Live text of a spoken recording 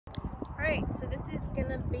Alright, so this is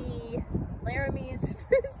gonna be Laramie's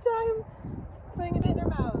first time putting it in her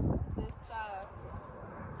mouth. This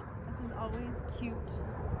is always cute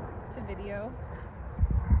to video.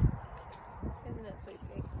 Isn't it, sweet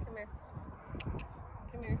pea? Come here.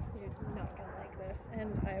 Come here. You're not gonna like this,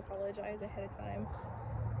 and I apologize ahead of time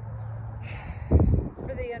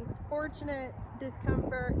for the unfortunate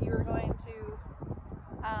discomfort you are going to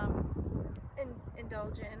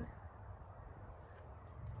indulge in.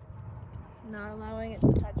 Not allowing it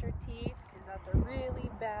to touch your teeth, because that's a really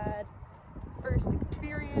bad first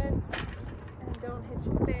experience. And don't hit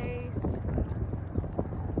your face.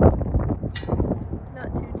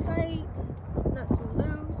 Not too tight, not too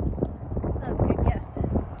loose. That was a good guess.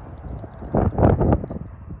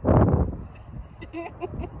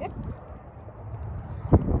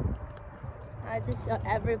 I just show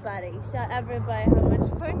everybody how much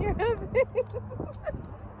fun you're having.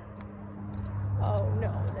 Oh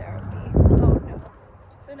no, Laramie. Oh no.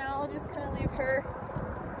 So now I'll just kind of leave her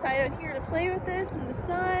tied out here to play with this in the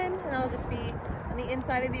sun, and I'll just be on the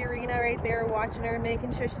inside of the arena right there watching her,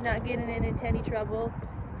 making sure she's not getting into any trouble.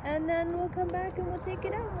 And then we'll come back and we'll take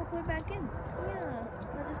it out and we'll put it back in. Yeah,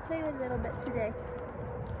 I'll just play with it a little bit today.